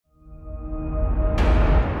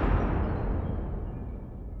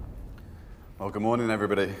Well, good morning,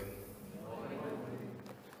 everybody.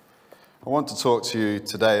 I want to talk to you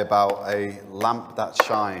today about a lamp that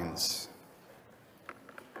shines.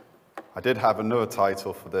 I did have another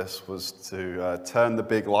title for this, was to turn the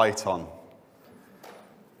big light on.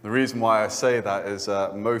 The reason why I say that is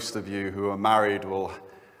most of you who are married will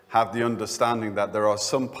have the understanding that there are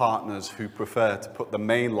some partners who prefer to put the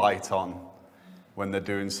main light on when they're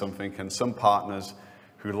doing something, and some partners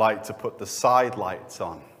who like to put the side lights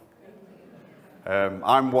on.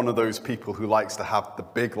 I'm one of those people who likes to have the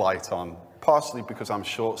big light on, partially because I'm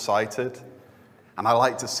short-sighted and I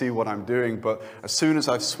like to see what I'm doing, but as soon as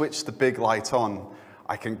I've switched the big light on,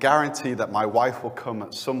 I can guarantee that my wife will come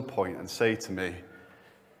at some point and say to me,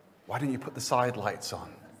 "Why don't you put the side lights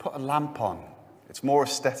on? Put a lamp on. It's more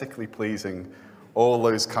aesthetically pleasing," all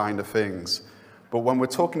those kind of things. But when we're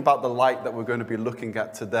talking about the light that we're going to be looking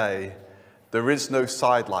at today, there is no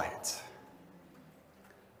side light.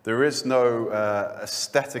 There is no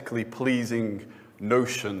aesthetically pleasing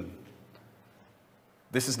notion.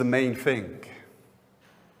 This is the main thing.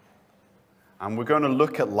 And we're going to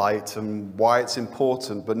look at light and why it's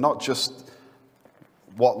important, but not just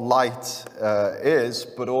what light is,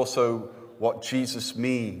 but also what Jesus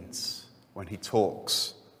means when he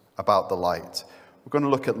talks about the light. We're going to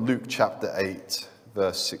look at Luke chapter 8,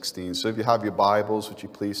 verse 16. So if you have your Bibles, would you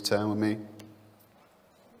please turn with me?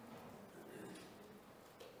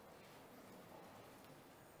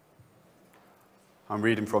 I'm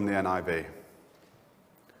reading from the NIV.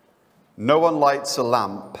 "No one lights a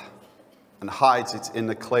lamp and hides it in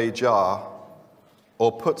a clay jar or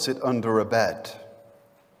puts it under a bed.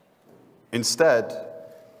 Instead,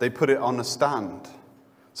 they put it on a stand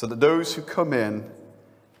so that those who come in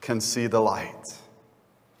can see the light."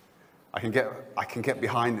 I can get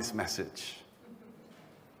behind this message.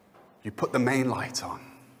 You put the main light on.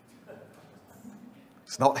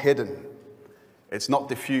 It's not hidden. It's not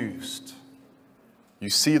diffused. You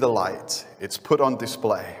see the light. It's put on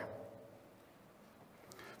display.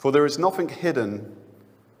 "For there is nothing hidden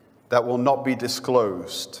that will not be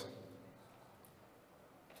disclosed."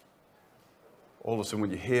 All of a sudden, when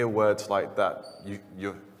you hear words like that,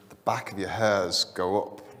 the back of your hairs go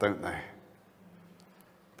up, don't they?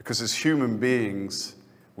 Because as human beings,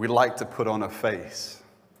 we like to put on a face.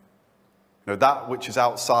 You know, that which is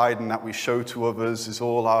outside and that we show to others is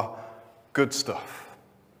all our good stuff.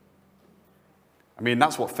 I mean,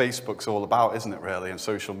 that's what Facebook's all about, isn't it, really, and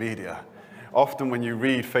social media. Often when you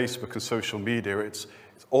read Facebook and social media, it's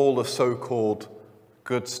all the so-called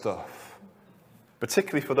good stuff,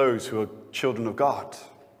 particularly for those who are children of God.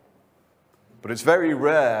 But it's very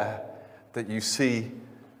rare that you see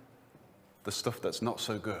the stuff that's not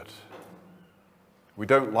so good. We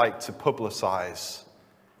don't like to publicize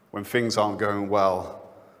when things aren't going well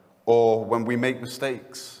or when we make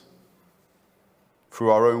mistakes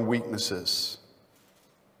through our own weaknesses.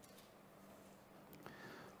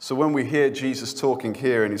 So when we hear Jesus talking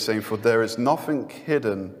here and he's saying, "For there is nothing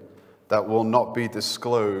hidden that will not be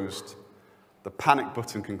disclosed," the panic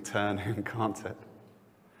button can turn in, can't it?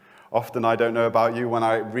 Often, I don't know about you, when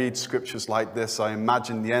I read scriptures like this, I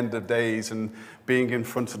imagine the end of days and being in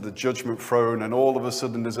front of the judgment throne, and all of a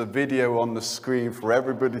sudden there's a video on the screen for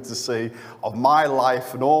everybody to see of my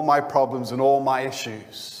life and all my problems and all my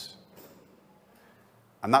issues.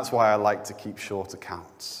 And that's why I like to keep short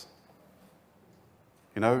accounts.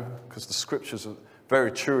 You know, because the scriptures are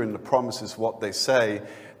very true and the promises what they say,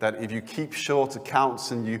 that if you keep short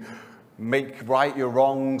accounts and you make right your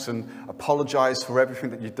wrongs and apologize for everything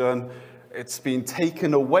that you've done, it's been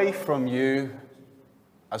taken away from you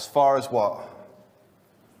as far as what?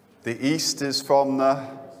 The east is from the...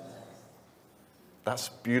 That's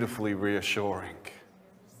beautifully reassuring.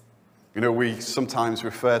 You know, we sometimes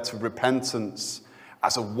refer to repentance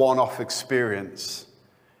as a one-off experience.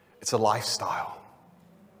 It's a lifestyle.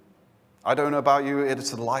 I don't know about you,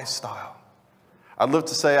 it's a lifestyle. I'd love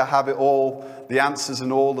to say I have it all, the answers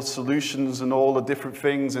and all the solutions and all the different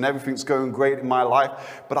things and everything's going great in my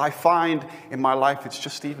life. But I find in my life it's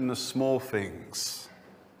just even the small things.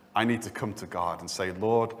 I need to come to God and say,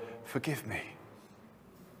 "Lord, forgive me."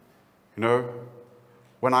 You know,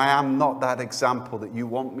 when I am not that example that you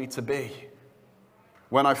want me to be.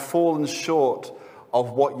 When I've fallen short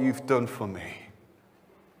of what you've done for me.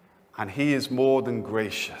 And he is more than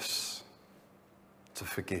gracious to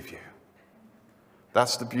forgive you.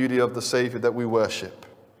 That's the beauty of the Savior that we worship.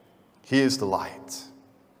 He is the light.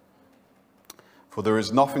 "For there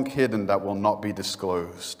is nothing hidden that will not be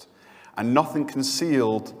disclosed, and nothing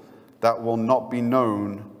concealed that will not be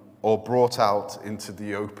known or brought out into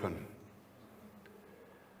the open."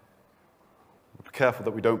 Be careful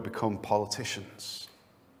that we don't become politicians.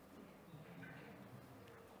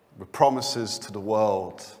 promises to the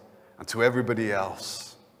world and to everybody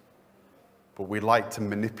else. But we like to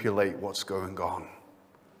manipulate what's going on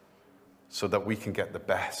so that we can get the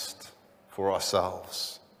best for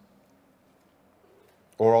ourselves.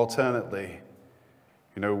 Or alternately,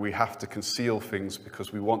 we have to conceal things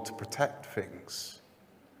because we want to protect things.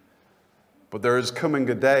 But there is coming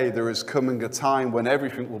a day, there is coming a time when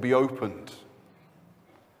everything will be opened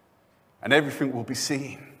and everything will be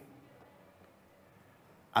seen.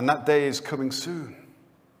 And that day is coming soon.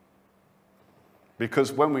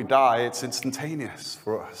 Because when we die, it's instantaneous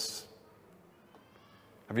for us.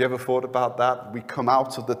 Have you ever thought about that? We come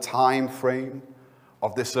out of the time frame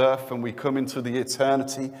of this earth and we come into the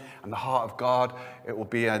eternity and the heart of God. It will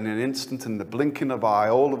be in an instant, in the blinking of an eye,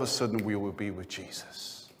 all of a sudden we will be with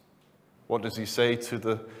Jesus. What does he say to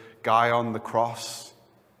the guy on the cross?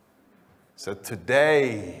 He said,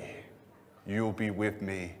 "Today you'll be with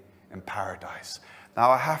me in paradise." Now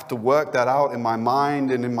I have to work that out in my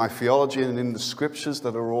mind and in my theology and in the scriptures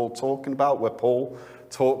that are all talking about, where Paul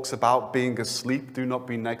talks about being asleep. Do not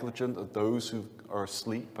be negligent of those who are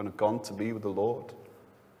asleep and have gone to be with the Lord.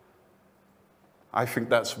 I think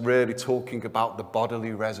that's really talking about the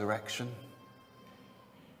bodily resurrection.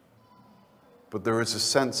 But there is a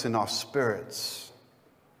sense in our spirits,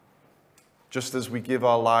 just as we give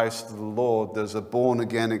our lives to the Lord, there's a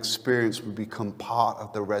born-again experience. We become part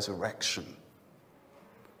of the resurrection.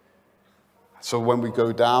 So when we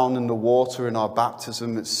go down in the water in our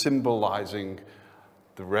baptism, it's symbolizing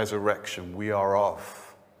the resurrection. We are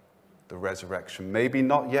of the resurrection. Maybe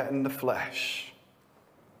not yet in the flesh,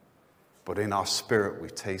 but in our spirit we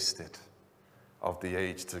tasted of the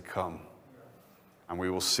age to come. And we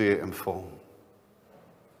will see it in full.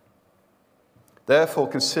 Therefore,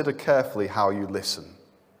 consider carefully how you listen.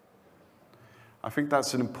 I think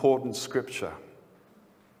that's an important scripture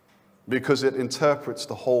because it interprets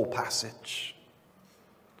the whole passage.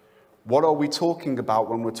 What are we talking about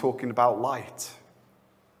when we're talking about light?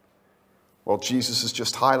 Well, Jesus has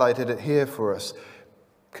just highlighted it here for us.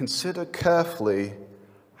 Consider carefully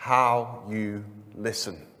how you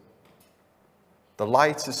listen. The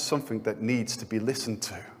light is something that needs to be listened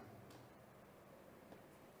to,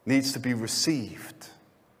 needs to be received.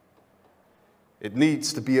 It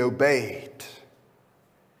needs to be obeyed.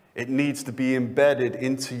 It needs to be embedded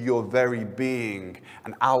into your very being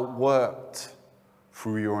and outworked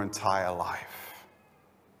through your entire life.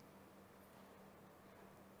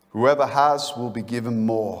 Whoever has will be given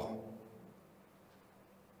more.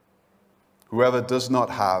 Whoever does not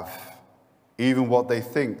have, even what they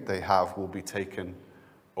think they have will be taken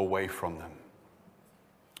away from them.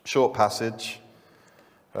 Short passage.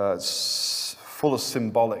 It's full of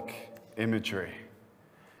symbolic imagery.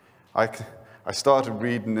 I started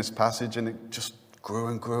reading this passage and it just grew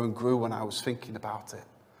and grew and grew when I was thinking about it.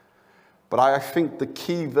 But I think the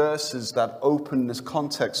key verses that open this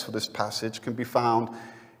context for this passage can be found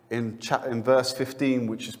in verse 15,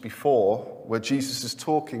 which is before, where Jesus is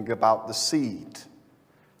talking about the seed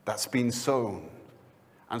that's been sown.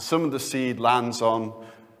 And some of the seed lands on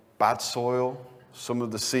bad soil. Some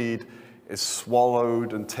of the seed is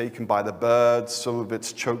swallowed and taken by the birds. Some of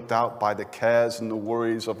it's choked out by the cares and the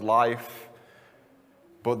worries of life.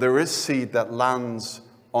 But there is seed that lands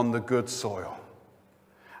on the good soil.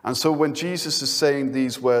 And so when Jesus is saying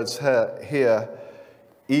these words here,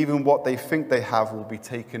 even what they think they have will be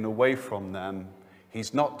taken away from them,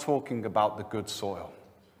 he's not talking about the good soil.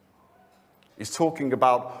 He's talking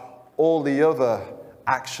about all the other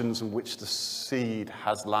actions in which the seed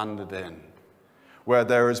has landed in, where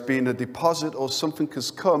there has been a deposit or something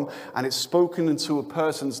has come and it's spoken into a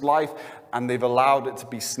person's life and they've allowed it to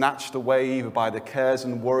be snatched away either by the cares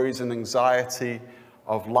and worries and anxiety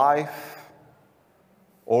of life,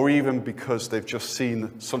 or even because they've just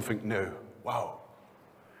seen something new. Wow.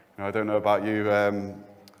 I don't know about you.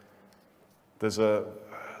 There's a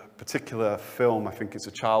particular film, I think it's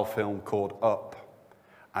a child film called Up.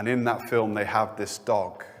 And in that film, they have this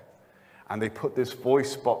dog. And they put this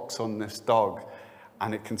voice box on this dog.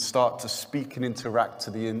 And it can start to speak and interact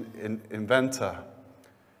to the inventor.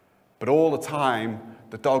 But all the time,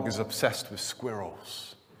 the dog is obsessed with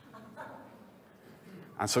squirrels.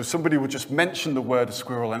 And so somebody would just mention the word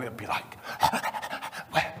squirrel and it'd be like,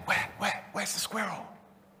 where's the squirrel?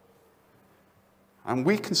 And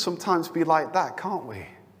we can sometimes be like that, can't we?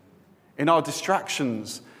 In our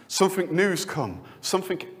distractions, something new's come,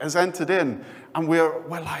 something has entered in, and we're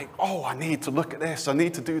like, oh, I need to look at this, I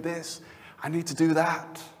need to do this, I need to do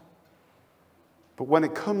that. But when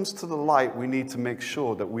it comes to the light, we need to make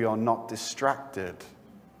sure that we are not distracted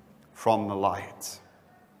from the light.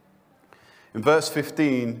 In verse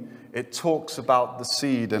 15, it talks about the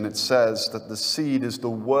seed, and it says that the seed is the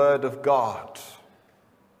word of God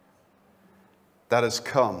that has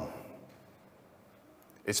come.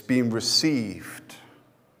 It's been received.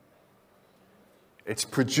 It's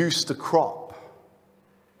produced a crop.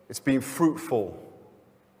 It's been fruitful.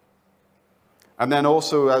 And then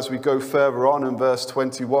also, as we go further on in verse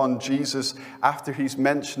 21, Jesus, after he's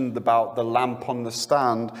mentioned about the lamp on the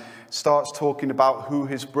stand, starts talking about who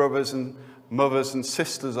his brothers and mothers and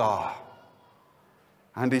sisters are.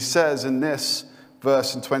 And he says in this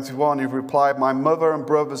verse in 21, he replied, "My mother and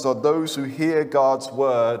brothers are those who hear God's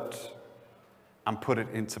word and put it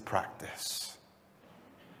into practice."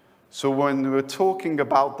 So when we're talking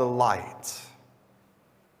about the light,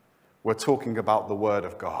 we're talking about the word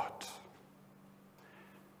of God.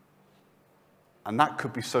 And that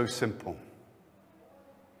could be so simple.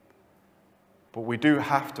 But we do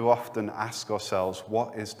have to often ask ourselves,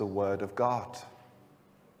 what is the word of God?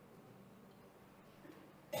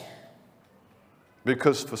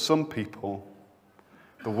 Because for some people,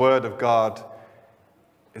 the word of God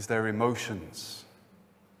is their emotions,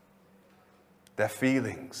 their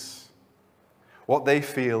feelings, what they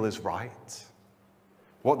feel is right,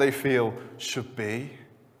 what they feel should be.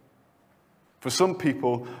 For some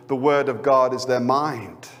people, the word of God is their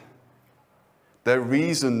mind, their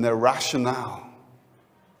reason, their rationale.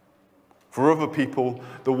 For other people,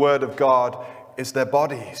 the word of God is their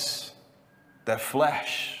bodies, their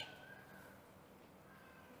flesh,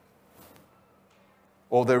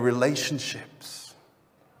 or their relationships,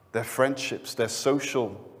 their friendships, their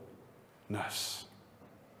socialness.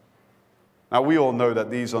 Now, we all know that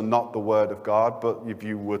these are not the word of God, but if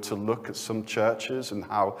you were to look at some churches and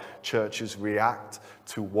how churches react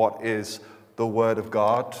to what is the word of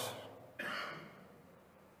God,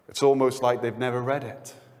 it's almost like they've never read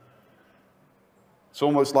it. It's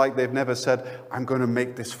almost like they've never said, I'm going to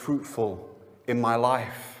make this fruitful in my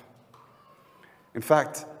life. In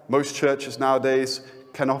fact, most churches nowadays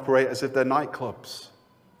can operate as if they're nightclubs.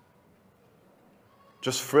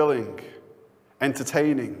 Just thrilling,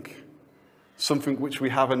 entertaining, something which we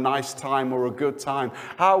have a nice time or a good time.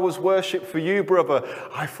 How was worship for you, brother?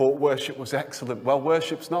 I thought worship was excellent. Well,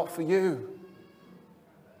 worship's not for you.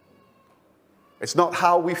 It's not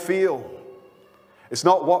how we feel. It's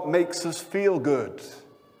not what makes us feel good.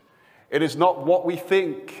 It is not what we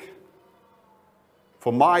think.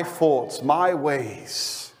 For my thoughts, my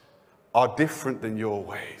ways are different than your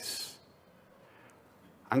ways.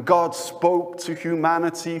 And God spoke to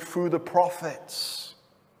humanity through the prophets.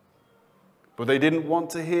 But they didn't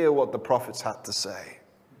want to hear what the prophets had to say.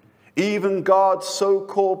 Even God's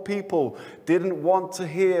so-called people didn't want to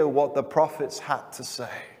hear what the prophets had to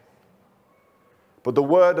say. But the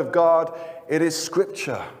word of God, it is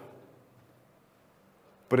scripture.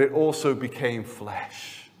 But it also became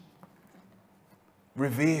flesh,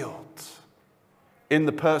 revealed in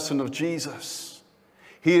the person of Jesus.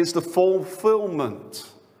 He is the fulfillment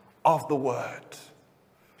of the word.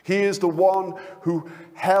 He is the one who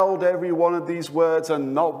held every one of these words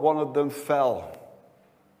and not one of them fell.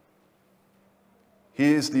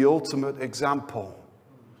 He is the ultimate example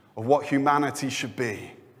of what humanity should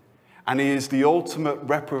be. And he is the ultimate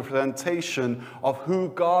representation of who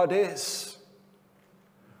God is.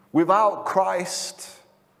 Without Christ,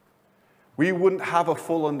 we wouldn't have a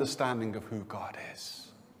full understanding of who God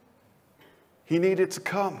is. He needed to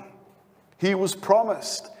come. He was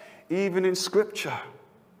promised, even in Scripture.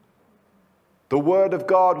 The word of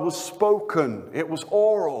God was spoken. It was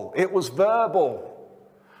oral. It was verbal.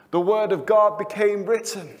 The word of God became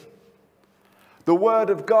written. The word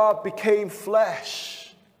of God became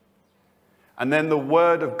flesh. And then the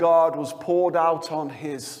word of God was poured out on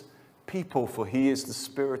his people, for he is the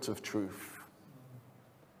Spirit of truth.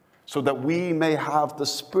 So that we may have the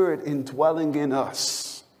Spirit indwelling in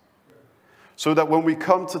us. So that when we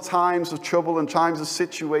come to times of trouble and times of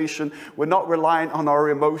situation, we're not relying on our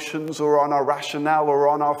emotions or on our rationale or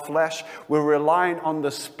on our flesh. We're relying on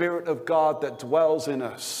the Spirit of God that dwells in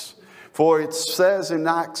us. For it says in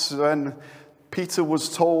Acts, when Peter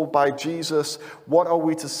was told by Jesus, what are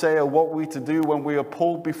we to say or what are we to do when we are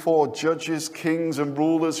pulled before judges, kings, and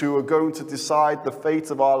rulers who are going to decide the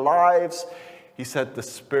fate of our lives? He said, the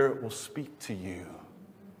Spirit will speak to you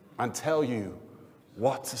and tell you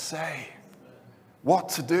what to say, what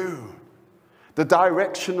to do. The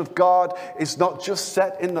direction of God is not just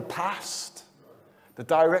set in the past. The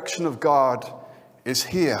direction of God is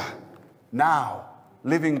here, now,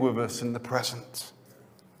 living with us in the present.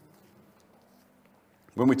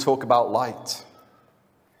 When we talk about light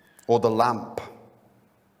or the lamp,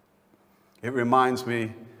 it reminds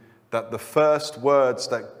me that the first words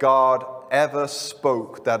that God ever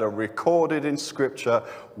spoke that are recorded in Scripture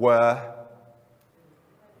were,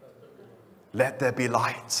 let there be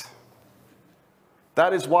light.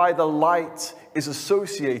 That is why the light is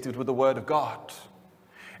associated with the Word of God.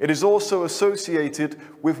 It is also associated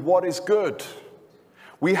with what is good.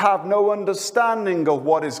 We have no understanding of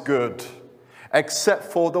what is good except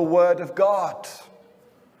for the Word of God.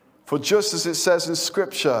 For just as it says in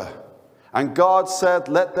Scripture, and God said,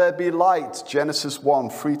 let there be light, Genesis 1,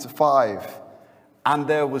 3-5, and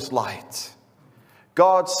there was light.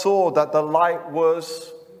 God saw that the light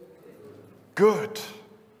was good.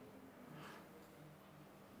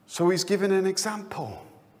 So he's giving an example.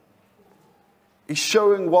 He's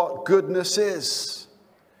showing what goodness is.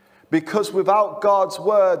 Because without God's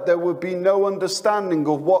word, there would be no understanding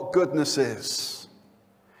of what goodness is.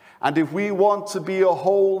 And if we want to be a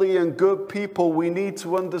holy and good people, we need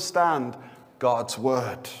to understand God's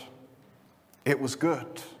word. It was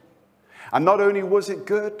good. And not only was it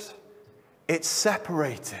good, it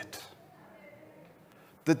separated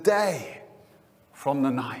the day from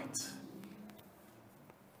the night,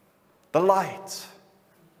 the light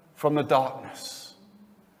from the darkness,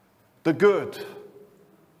 the good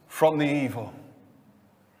from the evil.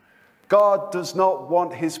 God does not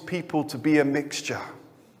want his people to be a mixture.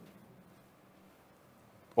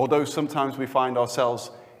 Although sometimes we find ourselves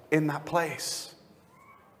in that place.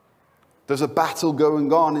 There's a battle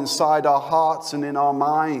going on inside our hearts and in our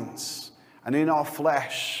minds and in our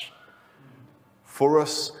flesh for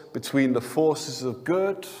us between the forces of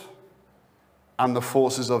good and the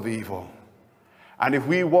forces of evil. And if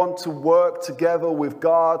we want to work together with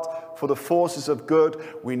God for the forces of good,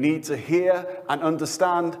 we need to hear and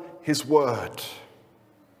understand his word.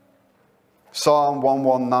 Psalm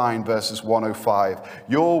 119 verses 105.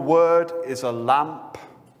 Your word is a lamp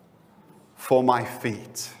for my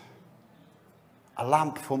feet. A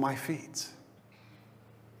lamp for my feet.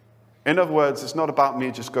 In other words, it's not about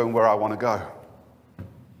me just going where I want to go.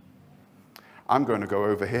 I'm going to go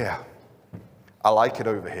over here. I like it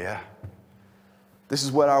over here. This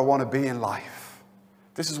is where I want to be in life.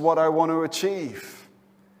 This is what I want to achieve.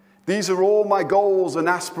 These are all my goals and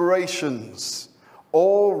aspirations,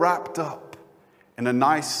 all wrapped up in a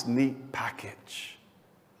nice, neat package.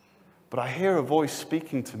 But I hear a voice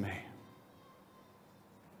speaking to me.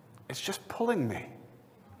 It's just pulling me.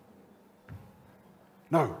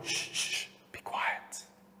 No, shh, be quiet.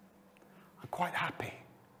 I'm quite happy.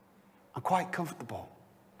 I'm quite comfortable.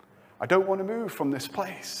 I don't want to move from this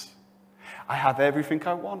place. I have everything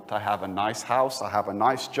I want. I have a nice house. I have a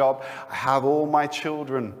nice job. I have all my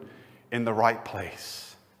children in the right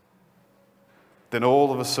place. Then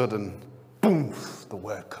all of a sudden, boom, the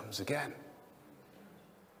word comes again.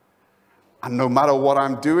 And no matter what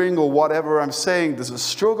I'm doing or whatever I'm saying, there's a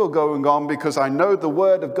struggle going on because I know the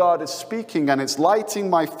word of God is speaking and it's lighting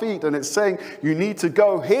my feet and it's saying, you need to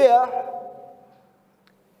go here.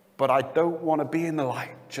 But I don't want to be in the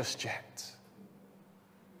light just yet.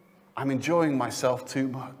 I'm enjoying myself too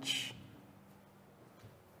much.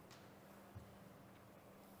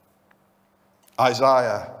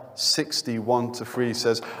 Isaiah 60:1-3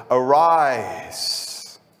 says,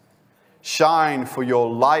 arise, shine, for your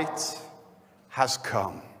light has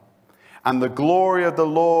come, and the glory of the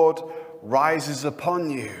Lord rises upon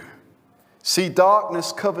you. See,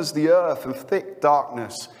 darkness covers the earth, and thick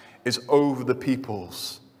darkness is over the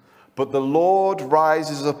peoples. But the Lord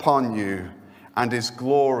rises upon you, and his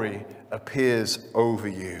glory appears over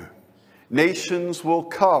you. Nations will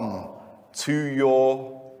come to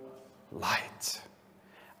your light,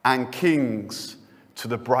 and kings to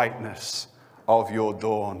the brightness of your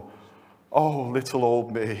dawn. Oh, little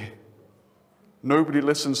old me. Nobody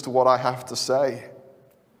listens to what I have to say.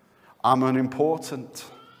 I'm unimportant.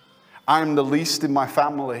 I'm the least in my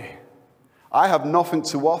family. I have nothing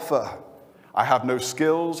to offer. I have no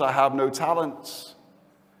skills. I have no talents.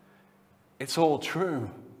 It's all true.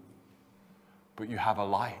 But you have a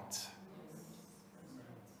light.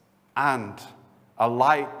 And a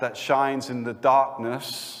light that shines in the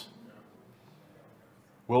darkness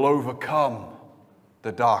will overcome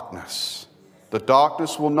the darkness. The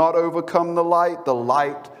darkness will not overcome the light. The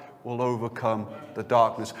light will overcome the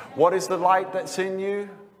darkness. What is the light that's in you?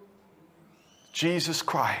 Jesus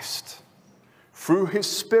Christ. Through his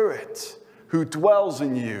Spirit who dwells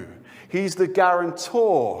in you. He's the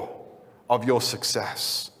guarantor of your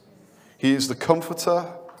success. He is the comforter.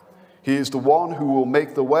 He is the one who will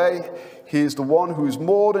make the way. He is the one who is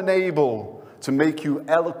more than able to make you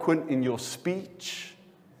eloquent in your speech,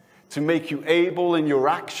 to make you able in your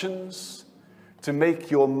actions, to make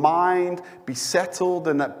your mind be settled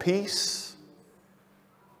and at peace.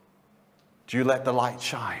 Do you let the light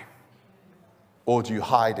shine? Or do you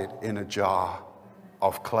hide it in a jar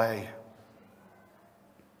of clay?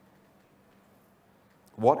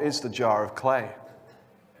 What is the jar of clay?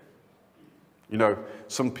 You know,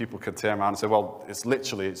 some people can turn around and say, well,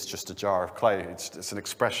 it's just a jar of clay. It's an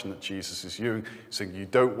expression that Jesus is using, saying you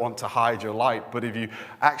don't want to hide your light. But if you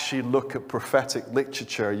actually look at prophetic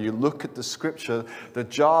literature, you look at the scripture, the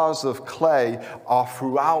jars of clay are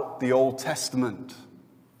throughout the Old Testament.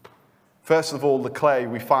 First of all, the clay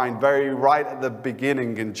we find very right at the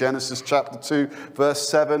beginning in Genesis chapter 2, verse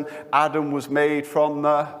 7. Adam was made from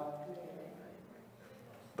the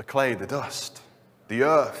clay, the dust, the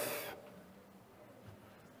earth.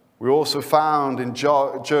 We also found in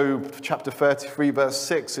Job chapter 33, verse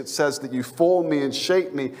 6, it says that you formed me and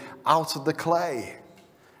shaped me out of the clay.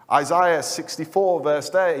 Isaiah 64,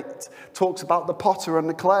 verse 8, talks about the potter and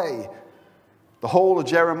the clay. The whole of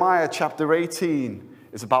Jeremiah chapter 18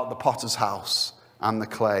 is about the potter's house and the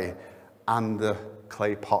clay and the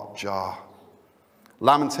clay pot jar.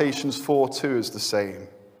 Lamentations 4:2 is the same.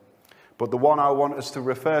 But the one I want us to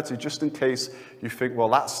refer to, just in case you think, well,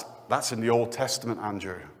 that's in the Old Testament,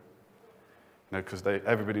 Andrew. You know, because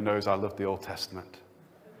everybody knows I love the Old Testament.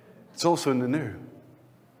 It's also in the New.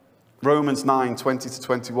 Romans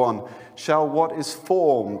 9:20-21. Shall what is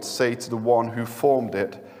formed say to the one who formed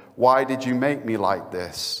it, why did you make me like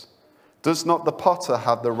this? Does not the potter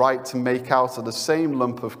have the right to make out of the same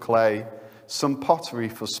lump of clay some pottery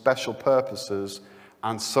for special purposes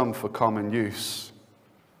and some for common use?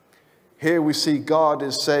 Here we see God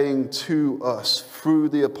is saying to us through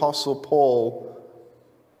the Apostle Paul,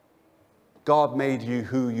 God made you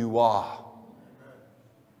who you are.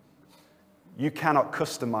 You cannot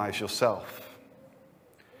customize yourself.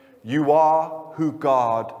 You are who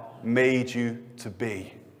God made you to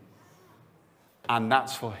be. And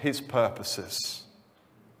that's for his purposes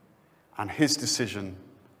and his decision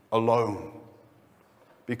alone.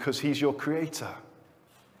 Because he's your creator.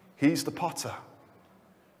 He's the potter.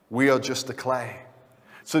 We are just the clay.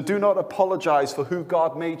 So do not apologize for who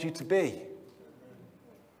God made you to be.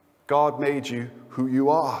 God made you who you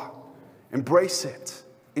are. Embrace it.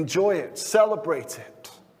 Enjoy it. Celebrate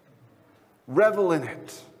it. Revel in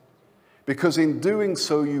it. Because in doing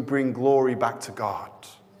so, you bring glory back to God.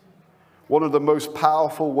 One of the most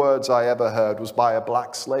powerful words I ever heard was by a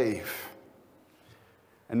black slave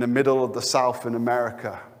in the middle of the South in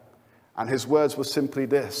America. And his words were simply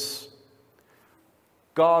this: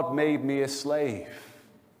 God made me a slave,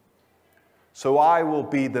 so I will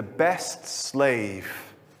be the best slave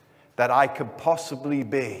that I could possibly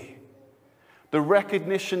be. The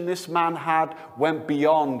recognition this man had went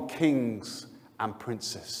beyond kings and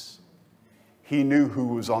princes. He knew who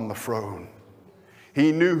was on the throne.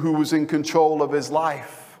 He knew who was in control of his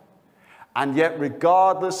life. And yet,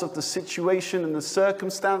 regardless of the situation and the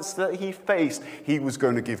circumstance that he faced, he was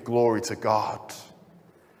going to give glory to God.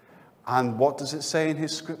 And what does it say in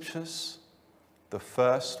his scriptures? The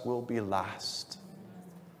first will be last,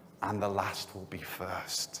 and the last will be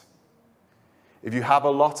first. If you have a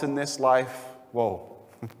lot in this life, whoa,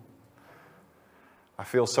 I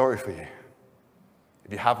feel sorry for you.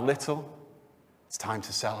 If you have little, it's time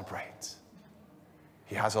to celebrate.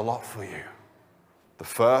 He has a lot for you. The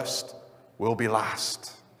first will be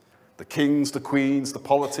last. The kings, the queens, the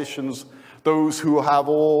politicians, those who have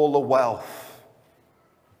all the wealth.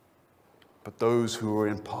 But those who are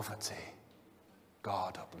in poverty,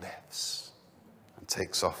 God uplifts and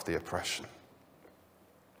takes off the oppression.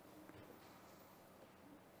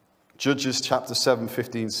 Judges chapter 7,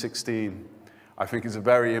 15, 16, I think is a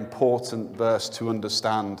very important verse to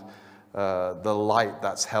understand the light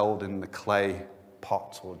that's held in the clay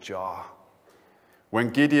pot or jar. When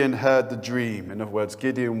Gideon heard the dream, in other words,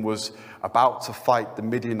 Gideon was about to fight the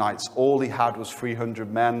Midianites. All he had was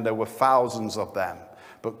 300 men. There were thousands of them.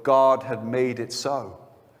 But God had made it so,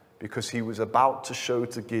 because he was about to show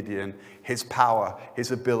to Gideon his power,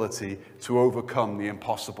 his ability to overcome the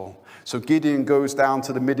impossible. So Gideon goes down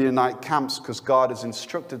to the Midianite camps because God has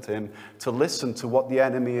instructed him to listen to what the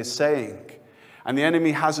enemy is saying. And the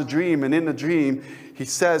enemy has a dream, and in the dream, he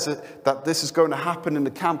says that this is going to happen in the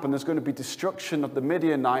camp, and there's going to be destruction of the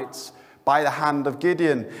Midianites by the hand of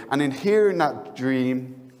Gideon. And in hearing that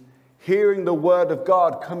dream, hearing the word of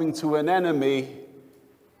God coming to an enemy,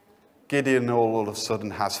 Gideon all of a sudden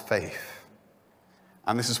has faith.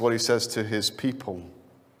 And this is what he says to his people.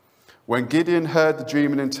 When Gideon heard the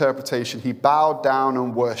dream and interpretation, he bowed down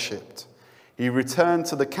and worshipped. He returned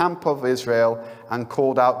to the camp of Israel and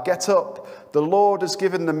called out, "Get up, the Lord has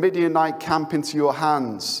given the Midianite camp into your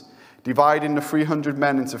hands." Dividing the 300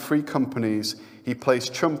 men into 3 companies, he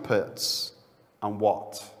placed trumpets and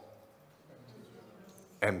what?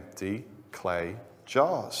 Empty clay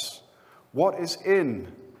jars. What is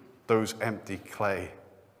in those empty clay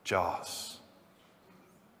jars?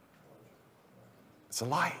 It's a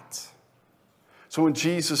light. So when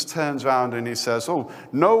Jesus turns around and he says, oh,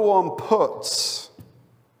 no one puts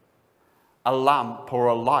a lamp or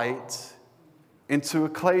a light into a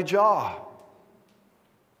clay jar.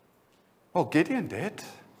 Well, Gideon did.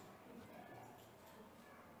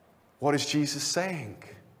 What is Jesus saying?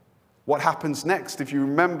 What happens next? If you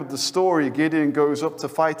remember the story, Gideon goes up to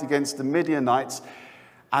fight against the Midianites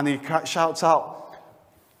and he shouts out,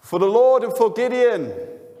 for the Lord and for Gideon.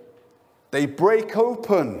 They break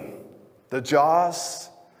open the jars,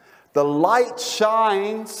 the light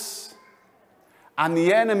shines, and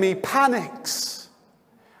the enemy panics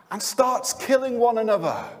and starts killing one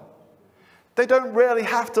another. They don't really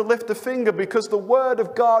have to lift a finger because the word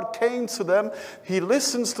of God came to them. He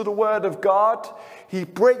listens to the word of God. He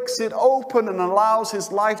breaks it open and allows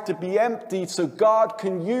his life to be emptied so God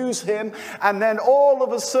can use him. And then all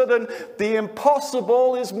of a sudden, the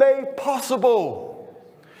impossible is made possible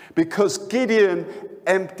because Gideon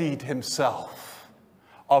emptied himself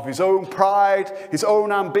of his own pride, his own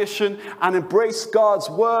ambition, and embraced God's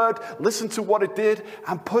word, listened to what it did,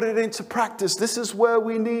 and put it into practice. This is where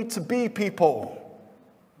we need to be, people.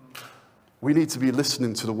 We need to be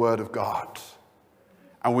listening to the word of God.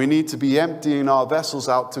 And we need to be emptying our vessels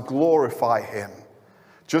out to glorify him.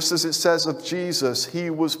 Just as it says of Jesus, he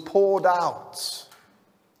was poured out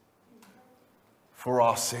for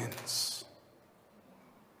our sins.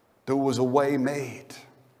 There was a way made.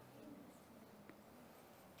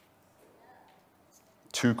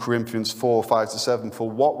 2 Corinthians 4, 5-7, for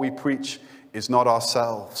what we preach is not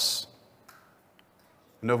ourselves.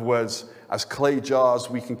 In other words, as clay jars,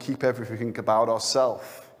 we can keep everything about ourselves.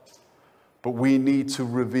 But we need to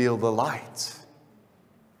reveal the light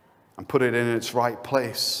and put it in its right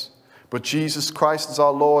place. But Jesus Christ is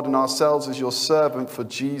our Lord and ourselves as your servant for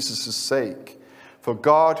Jesus' sake. For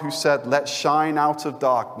God who said, let shine out of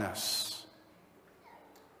darkness.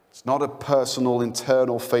 It's not a personal,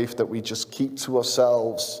 internal faith that we just keep to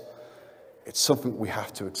ourselves. It's something we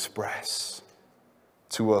have to express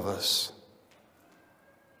to others.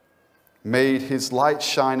 Made his light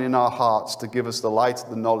shine in our hearts to give us the light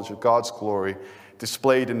of the knowledge of God's glory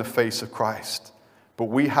displayed in the face of Christ. But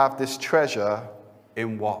we have this treasure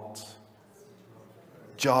in what?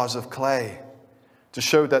 Jars of clay. To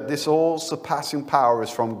show that this all-surpassing power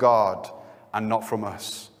is from God and not from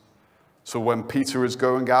us. So when Peter is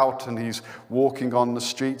going out and he's walking on the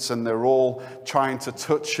streets and they're all trying to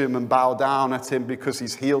touch him and bow down at him because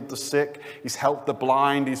he's healed the sick, he's helped the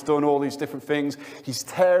blind, he's done all these different things, he's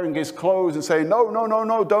tearing his clothes and saying, no, no, no,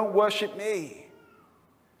 no, don't worship me.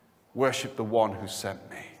 Worship the one who sent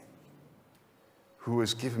me, who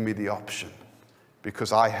has given me the option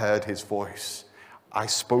because I heard his voice. I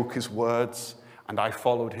spoke his words and I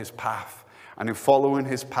followed his path. And in following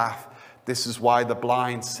his path, this is why the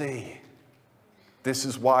blind see. This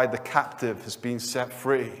is why the captive has been set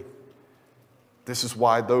free. This is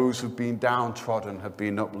why those who've been downtrodden have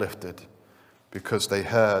been uplifted, because they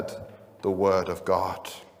heard the word of God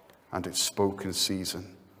and it spoke in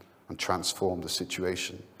season and transformed the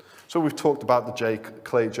situation. So we've talked about the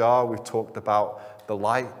clay jar. We've talked about the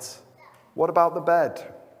light. What about the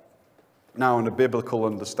bed? Now, in a biblical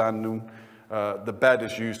understanding, the bed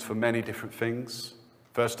is used for many different things.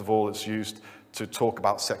 First of all, it's used to talk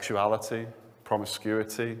about sexuality,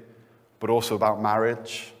 promiscuity, but also about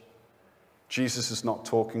marriage. Jesus is not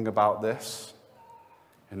talking about this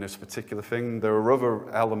in this particular thing. There are other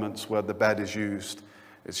elements where the bed is used.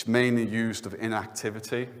 It's mainly used of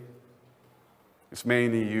inactivity. It's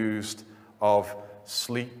mainly used of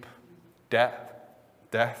sleep,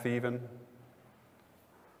 death even.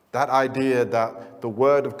 That idea that the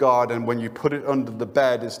word of God, and when you put it under the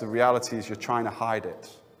bed, is the reality is you're trying to hide it.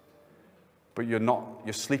 But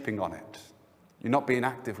you're sleeping on it. You're not being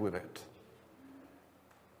active with it.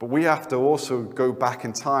 But we have to also go back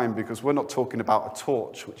in time, because we're not talking about a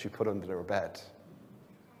torch which you put under a bed.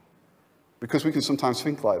 Because we can sometimes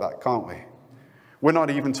think like that, can't we? We're not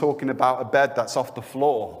even talking about a bed that's off the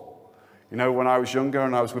floor. You know, when I was younger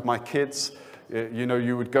and I was with my kids, you know,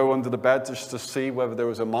 you would go under the bed just to see whether there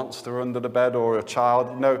was a monster under the bed or a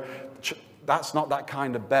child. No, that's not that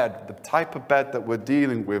kind of bed. The type of bed that we're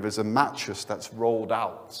dealing with is a mattress that's rolled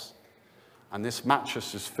out. And this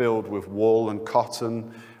mattress is filled with wool and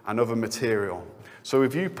cotton and other material. So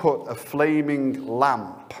if you put a flaming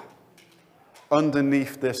lamp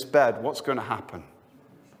underneath this bed, what's going to happen?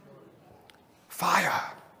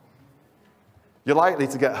 Fire. You're likely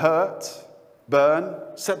to get hurt, burn,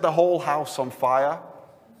 set the whole house on fire,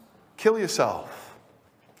 kill yourself.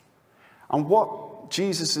 And what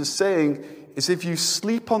Jesus is saying is if you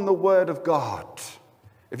sleep on the word of God,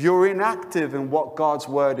 if you're inactive in what God's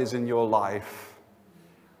word is in your life,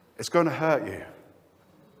 it's going to hurt you.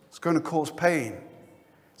 It's going to cause pain.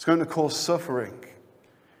 It's going to cause suffering.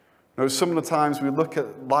 You know, some of the times we look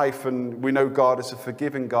at life and we know God is a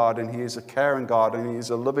forgiving God and he is a caring God and he is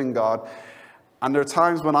a loving God. And there are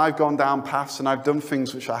times when I've gone down paths and I've done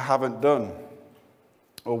things which I haven't done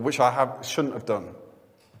or which shouldn't have done.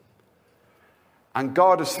 And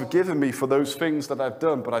God has forgiven me for those things that I've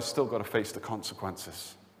done, but I've still got to face the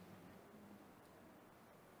consequences.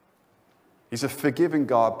 He's a forgiving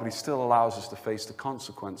God, but he still allows us to face the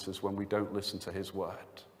consequences when we don't listen to his word.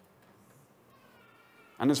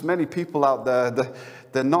 And there's many people out there that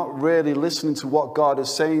they're not really listening to what God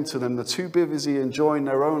is saying to them. They're too busy enjoying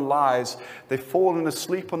their own lives. They've fallen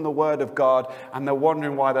asleep on the word of God, and they're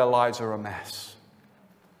wondering why their lives are a mess.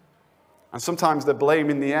 And sometimes they're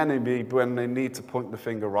blaming the enemy when they need to point the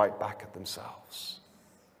finger right back at themselves.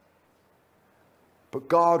 But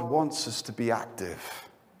God wants us to be active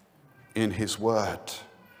in his word.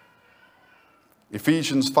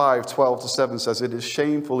 Ephesians 5:12-7 says, "It is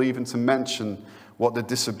shameful even to mention what the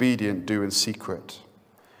disobedient do in secret.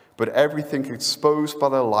 But everything exposed by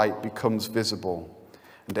the light becomes visible,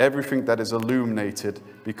 and everything that is illuminated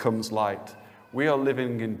becomes light." We are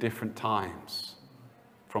living in different times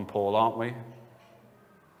from Paul, aren't we?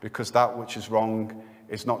 Because that which is wrong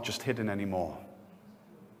is not just hidden anymore.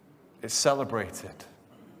 It's celebrated.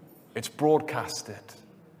 It's broadcasted.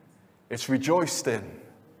 It's rejoiced in.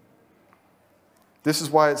 This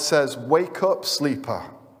is why it says, "Wake up, sleeper.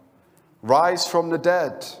 Rise from the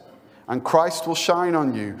dead, and Christ will shine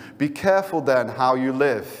on you. Be careful then how you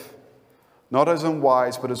live, not as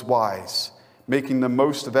unwise, but as wise, making the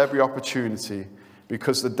most of every opportunity,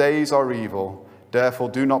 because the days are evil. Therefore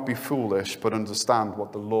do not be foolish, but understand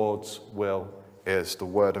what the Lord's will is." The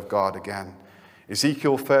word of God again.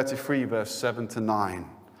 Ezekiel 33, verse 7-9.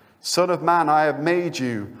 "Son of man, I have made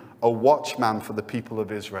you a watchman for the people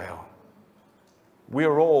of Israel." We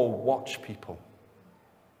are all watch people,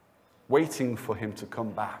 waiting for him to come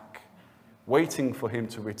back, waiting for him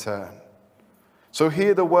to return. "So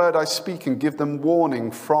hear the word I speak and give them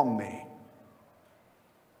warning from me.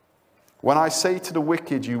 When I say to the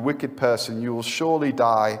wicked, you wicked person, you will surely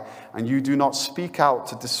die, and you do not speak out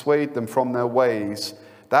to dissuade them from their ways,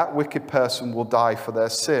 that wicked person will die for their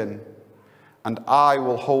sin, and I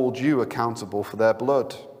will hold you accountable for their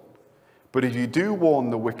blood. But if you do warn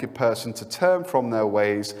the wicked person to turn from their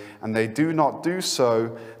ways, and they do not do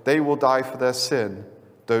so, they will die for their sin,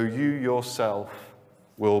 though you yourself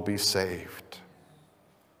will be saved."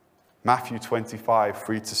 Matthew 25,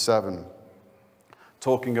 3-7.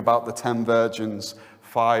 Talking about the 10 virgins,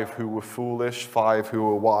 5 who were foolish, 5 who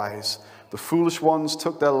were wise. "The foolish ones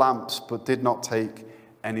took their lamps, but did not take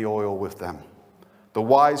any oil with them. The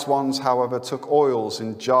wise ones, however, took oils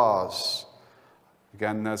in jars."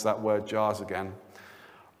 Again, there's that word jars again.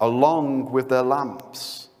 "Along with their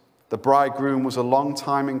lamps. The bridegroom was a long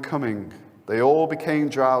time in coming. They all became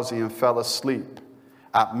drowsy and fell asleep.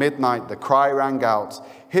 At midnight the cry rang out,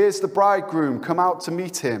 'Here's the bridegroom, come out to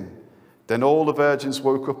meet him.' Then all the virgins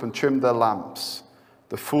woke up and trimmed their lamps.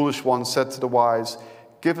 The foolish one said to the wise,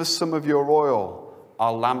 'Give us some of your oil.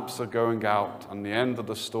 Our lamps are going out.'" And the end of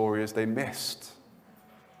the story is they missed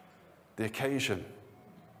the occasion.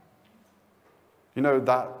 You know,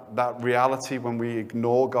 that reality when we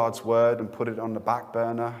ignore God's word and put it on the back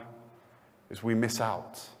burner is we miss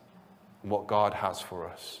out on what God has for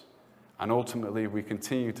us. And ultimately, if we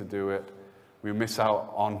continue to do it, we miss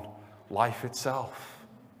out on life itself,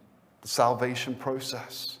 the salvation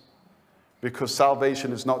process. Because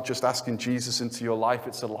salvation is not just asking Jesus into your life,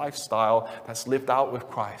 it's a lifestyle that's lived out with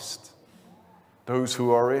Christ, those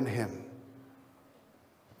who are in him.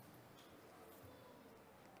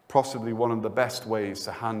 Possibly one of the best ways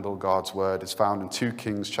to handle God's word is found in 2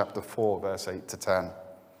 Kings chapter 4, verse 8-10.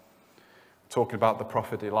 Talking about the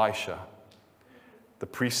prophet Elisha. The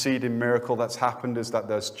preceding miracle that's happened is that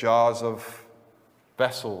there's jars of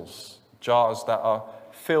vessels, jars that are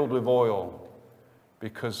filled with oil,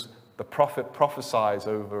 because the prophet prophesies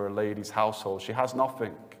over a lady's household. She has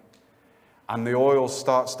nothing. And the oil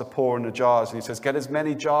starts to pour in the jars. And he says, "Get as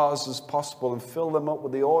many jars as possible and fill them up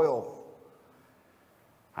with the oil."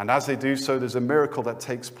 And as they do so, there's a miracle that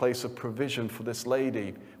takes place of provision for this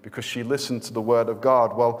lady because she listened to the word of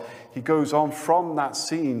God. Well, he goes on from that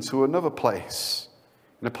scene to another place,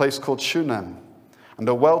 in a place called Shunem. And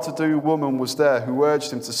a well-to-do woman was there who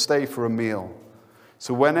urged him to stay for a meal.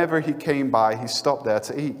 So whenever he came by, he stopped there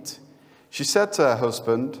to eat. She said to her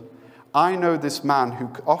husband, "I know this man who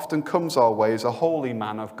often comes our way is a holy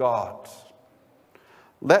man of God."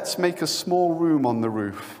 Let's make a small room on the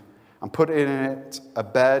roof and put in it a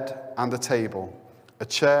bed and a table, a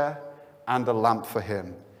chair and a lamp for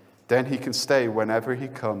him. Then he can stay whenever he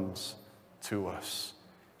comes to us.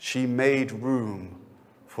 She made room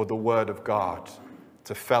for the word of God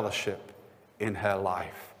to fellowship in her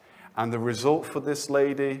life. And the result for this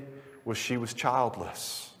lady was she was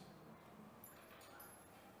childless.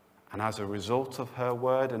 And as a result of her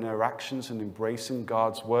word and her actions and embracing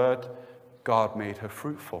God's word, God made her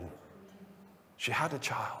fruitful. She had a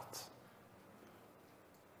child.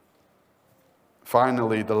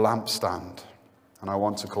 Finally, the lampstand. And I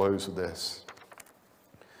want to close with this.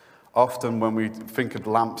 Often when we think of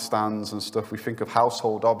lampstands and stuff, we think of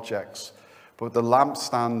household objects. But the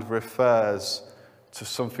lampstand refers to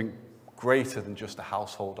something greater than just a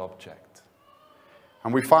household object.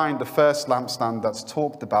 And we find the first lampstand that's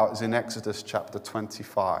talked about is in Exodus chapter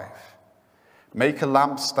 25. Make a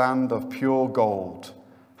lampstand of pure gold,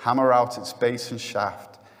 hammer out its base and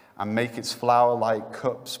shaft, and make its flower-like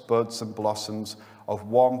cups, buds, and blossoms of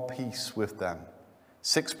one piece with them.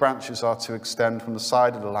 6 branches are to extend from the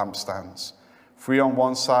side of the lampstands, 3 on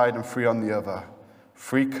one side and 3 on the other.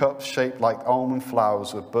 3 cups shaped like almond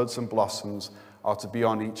flowers with buds and blossoms are to be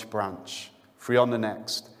on each branch, 3 on the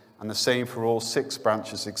next, and the same for all 6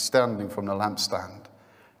 branches extending from the lampstand.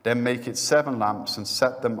 Then make it 7 lamps and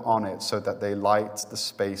set them on it so that they light the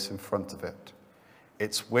space in front of it.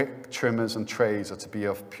 Its wick, trimmers, and trays are to be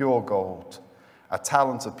of pure gold. A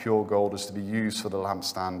talent of pure gold is to be used for the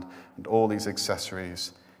lampstand and all these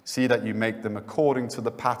accessories. See that you make them according to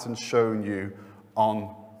the pattern shown you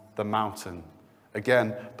on the mountain.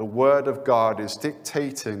 Again, the word of God is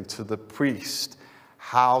dictating to the priest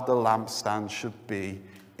how the lampstand should be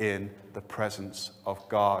in the presence of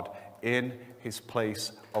God, in his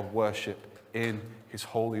place of worship, in his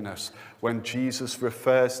holiness. When Jesus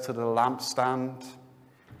refers to the lampstand,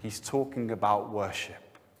 he's talking about worship.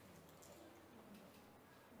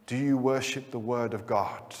 Do you worship the word of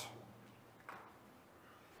God?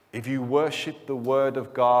 If you worship the word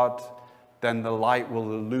of God, then the light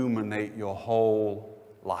will illuminate your whole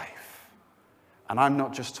life. And I'm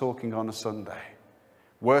not just talking on a Sunday.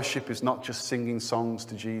 Worship is not just singing songs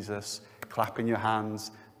to Jesus, clapping your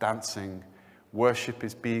hands, dancing. Worship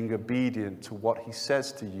is being obedient to what he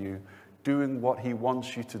says to you, doing what he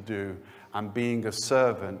wants you to do, and being a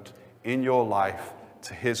servant in your life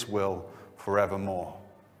to his will forevermore.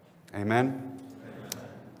 Amen?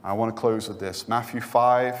 I want to close with this. Matthew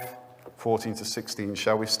 5, 14 to 16.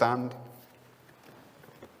 Shall we stand?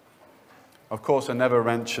 Of course, I never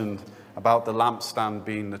mentioned about the lampstand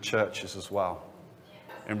being the churches as well.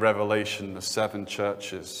 In Revelation, the 7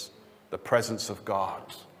 churches, the presence of God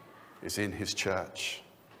is in his church,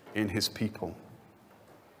 in his people.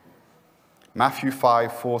 Matthew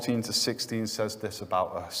 5, 14 to 16 says this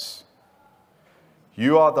about us.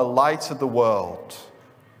 You are the light of the world.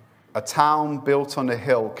 A town built on a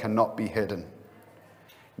hill cannot be hidden.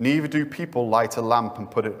 Neither do people light a lamp and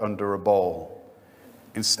put it under a bowl.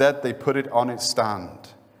 Instead, they put it on its stand,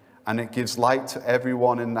 and it gives light to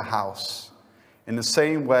everyone in the house. In the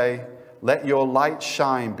same way, let your light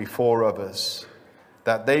shine before others,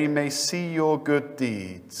 that they may see your good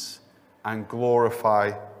deeds and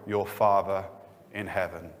glorify your Father in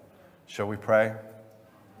heaven. Shall we pray?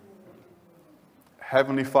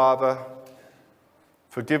 Heavenly Father,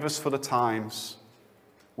 forgive us for the times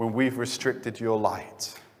when we've restricted your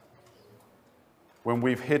light, when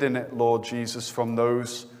we've hidden it, Lord Jesus, from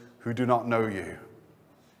those who do not know you,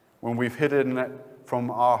 when we've hidden it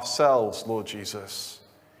from ourselves, Lord Jesus,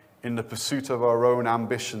 in the pursuit of our own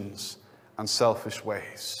ambitions and selfish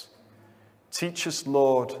ways. Teach us,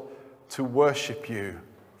 Lord, to worship you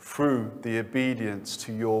through the obedience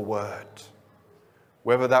to your word,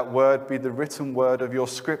 whether that word be the written word of your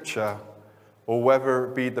scripture or whether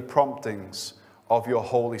it be the promptings of your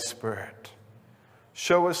Holy Spirit.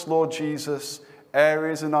 Show us, Lord Jesus,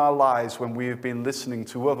 areas in our lives when we have been listening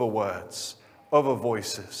to other words, other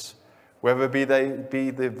voices, whether they be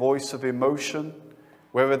the voice of emotion,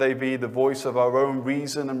 whether they be the voice of our own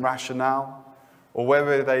reason and rationale, or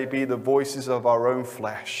whether they be the voices of our own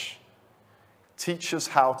flesh. Teach us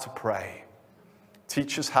how to pray.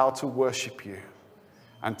 Teach us how to worship you.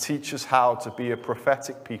 And teach us how to be a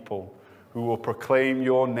prophetic people who will proclaim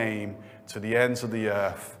your name to the ends of the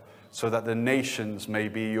earth so that the nations may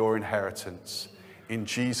be your inheritance. In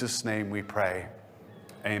Jesus' name we pray.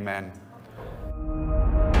 Amen.